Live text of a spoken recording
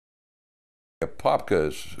Apopka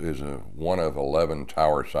is one of 11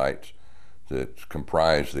 tower sites that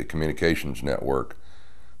comprise the communications network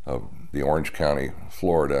of the Orange County,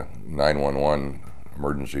 Florida 911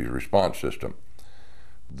 emergency response system.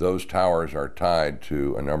 Those towers are tied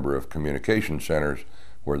to a number of communication centers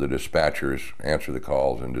where the dispatchers answer the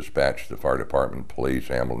calls and dispatch the fire department,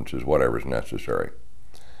 police, ambulances, whatever is necessary.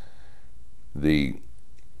 The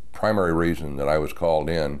primary reason that I was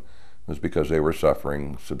called in was because they were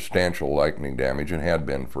suffering substantial lightning damage and had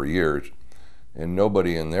been for years, and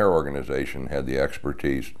nobody in their organization had the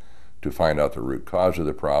expertise to find out the root cause of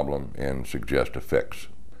the problem and suggest a fix.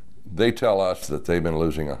 They tell us that they've been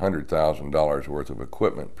losing $100,000 worth of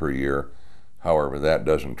equipment per year. However, that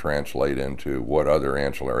doesn't translate into what other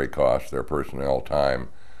ancillary costs, their personnel time,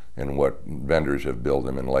 and what vendors have billed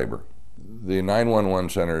them in labor. The 911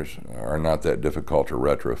 centers are not that difficult to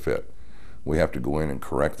retrofit. We have to go in and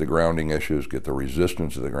correct the grounding issues, get the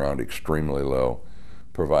resistance of the ground extremely low,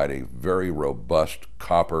 provide a very robust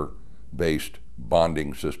copper-based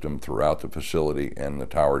bonding system throughout the facility and the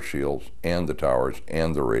tower shields and the towers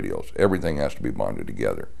and the radios. Everything has to be bonded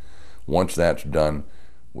together. Once that's done,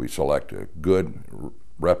 we select a good,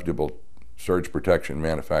 reputable surge protection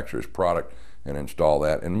manufacturer's product and install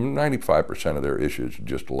that, and 95% of their issues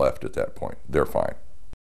just left at that point. They're fine.